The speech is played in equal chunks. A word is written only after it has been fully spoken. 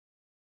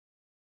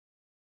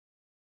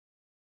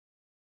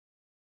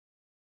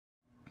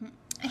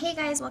Hey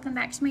guys, welcome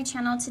back to my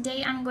channel.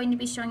 Today I'm going to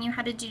be showing you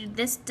how to do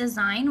this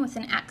design with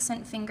an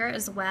accent finger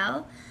as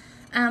well.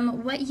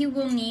 What you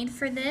will need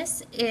for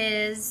this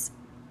is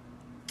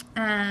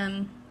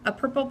a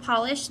purple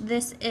polish.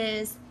 This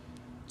is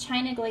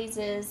China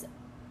Glaze's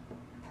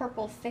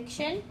Purple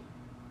Fiction.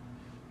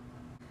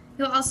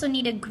 You'll also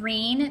need a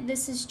green.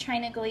 This is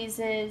China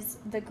Glaze's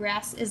The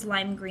Grass is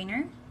Lime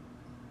Greener.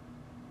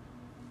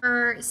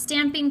 For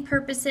stamping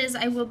purposes,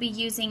 I will be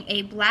using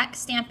a black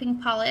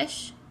stamping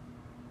polish.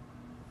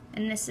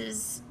 And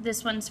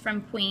this one's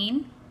from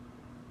Pueen.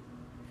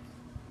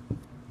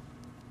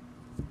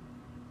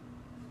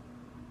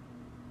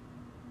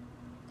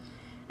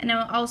 And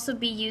I'll also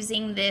be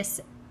using this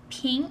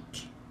pink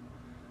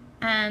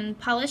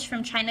polish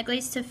from China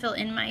Glaze to fill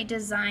in my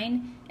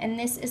design, and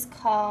this is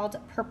called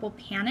Purple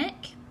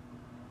Panic.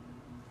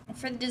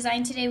 For the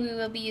design today, we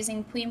will be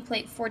using Pueen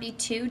Plate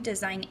 42,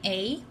 Design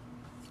A.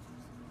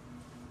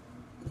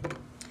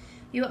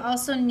 You will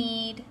also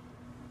need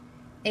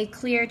a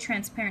clear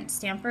transparent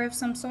stamper of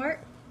some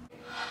sort.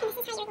 And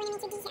this is how you're going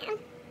to make your decal.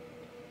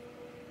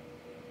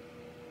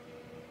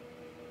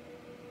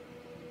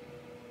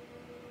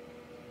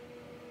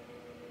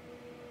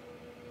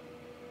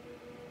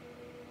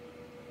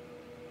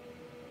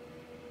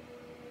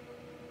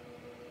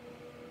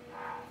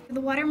 For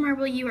the water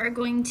marble, you are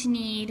going to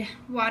need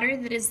water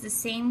that is the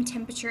same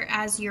temperature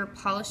as your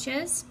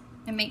polishes,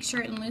 and make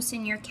sure and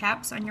loosen your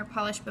caps on your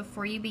polish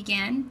before you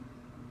begin.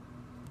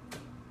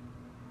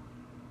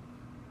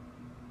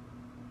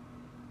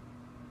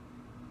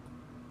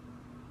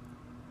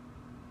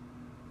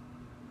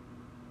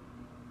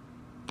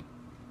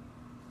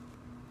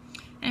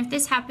 And if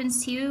this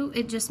happens to you,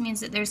 it just means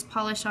that there's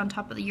polish on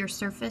top of your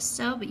surface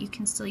still, but you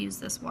can still use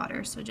this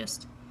water. So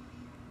just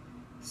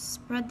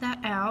spread that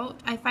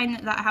out. I find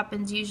that that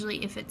happens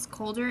usually if it's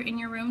colder in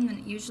your room than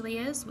it usually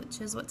is,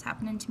 which is what's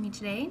happening to me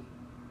today.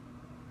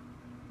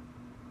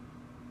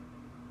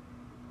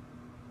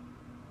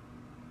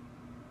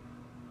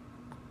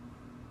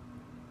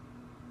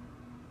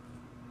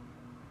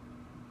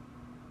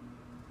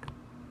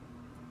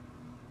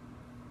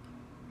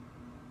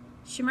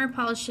 Shimmer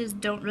polishes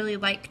don't really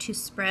like to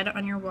spread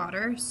on your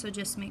water, so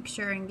just make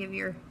sure and give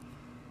your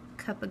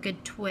cup a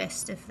good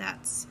twist if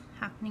that's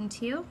happening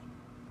to you.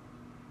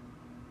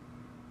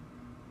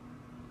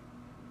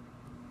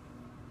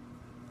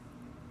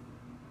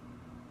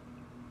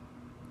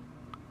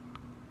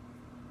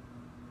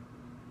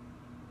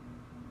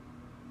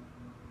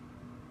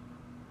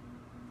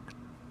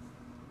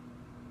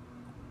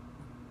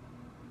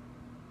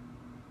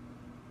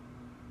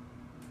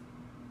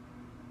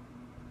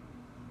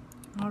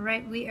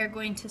 Alright, we are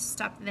going to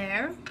stop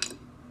there.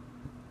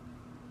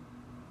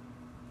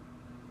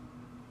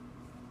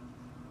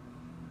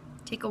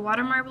 Take a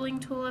water marbling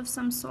tool of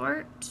some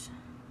sort.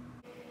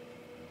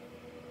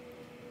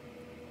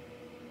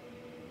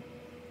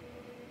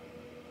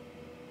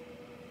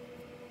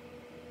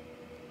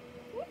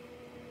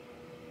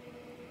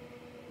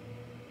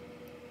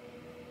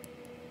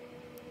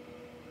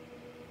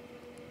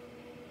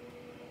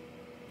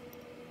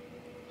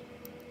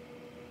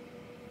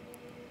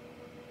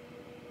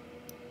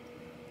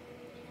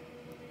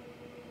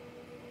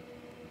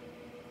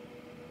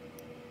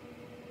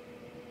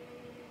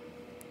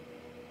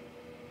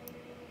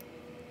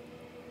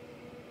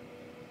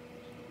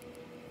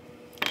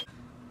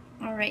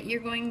 Alright,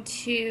 you're going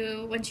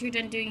to, once you're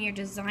done doing your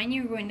design,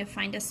 you're going to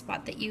find a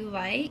spot that you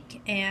like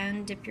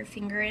and dip your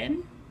finger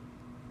in.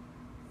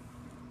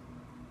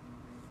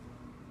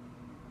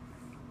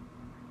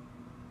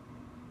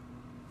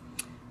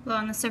 Blow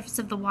on the surface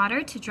of the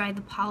water to dry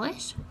the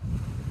polish.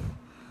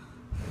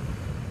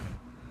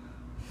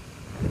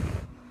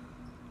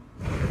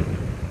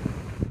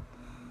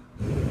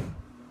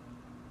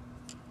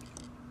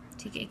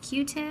 Take a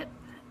Q-tip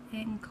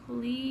and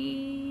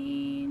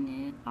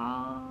clean it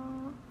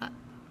all up.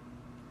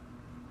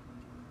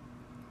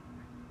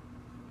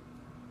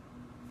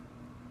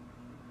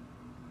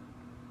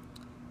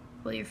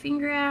 Pull your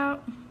finger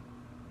out.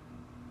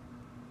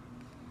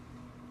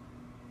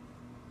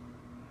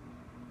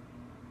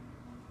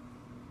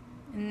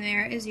 And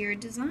there is your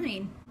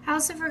design. I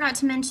also forgot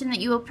to mention that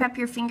you will prep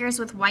your fingers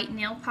with white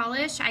nail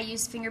polish. I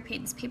use finger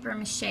paints paper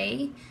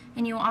mache,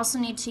 and you will also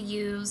need to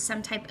use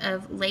some type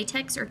of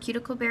latex or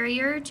cuticle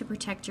barrier to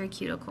protect your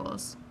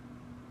cuticles.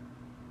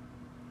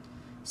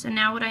 So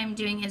now what I'm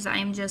doing is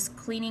I'm just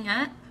cleaning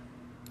up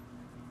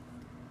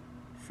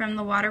from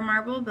the water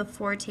marble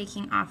before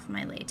taking off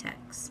my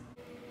latex.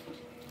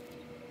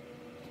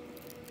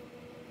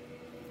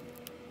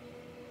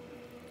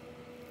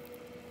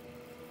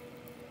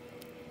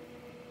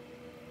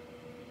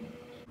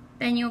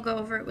 Then you'll go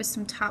over it with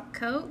some top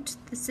coat.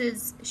 This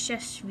is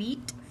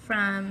Cheshvit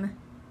from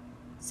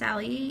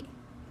Sally's.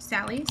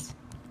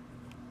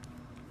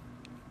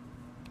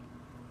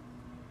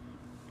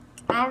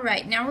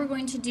 Alright, now we're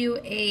going to do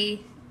a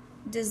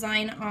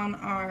design on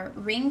our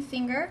ring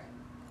finger.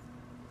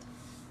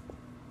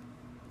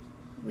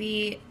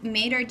 We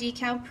made our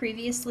decal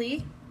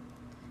previously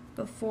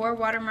before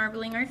water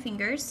marbling our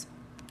fingers.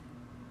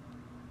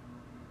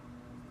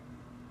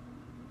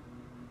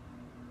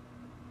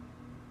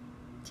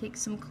 Take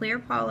some clear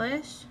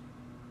polish.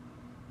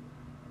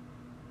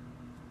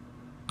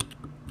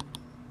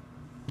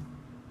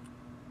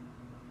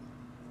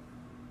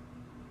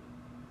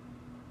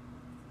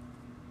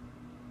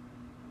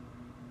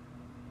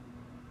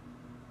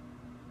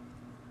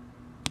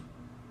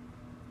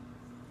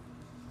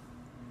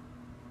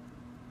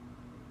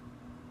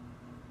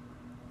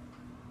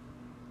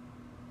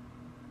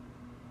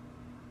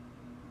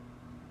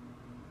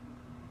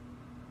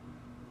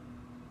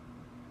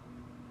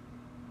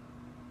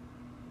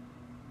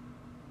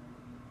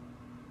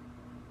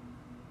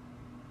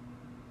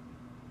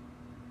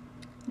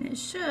 And it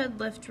should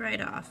lift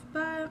right off,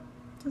 but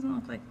it doesn't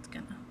look like it's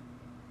gonna.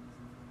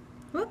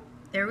 Whoop,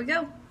 there we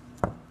go.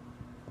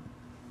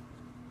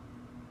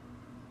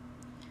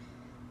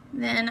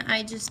 Then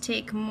I just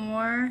take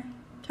more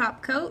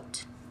top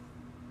coat,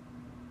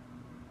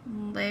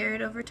 layer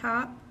it over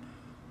top.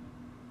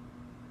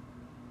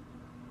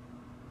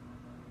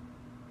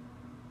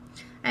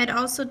 I had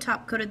also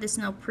top coated this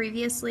nail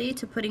previously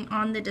to putting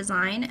on the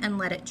design and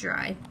let it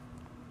dry.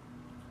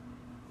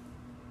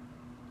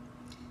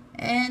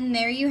 And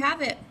there you have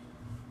it.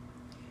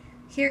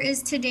 Here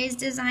is today's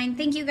design.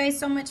 Thank you guys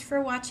so much for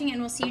watching,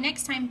 and we'll see you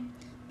next time.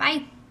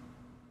 Bye.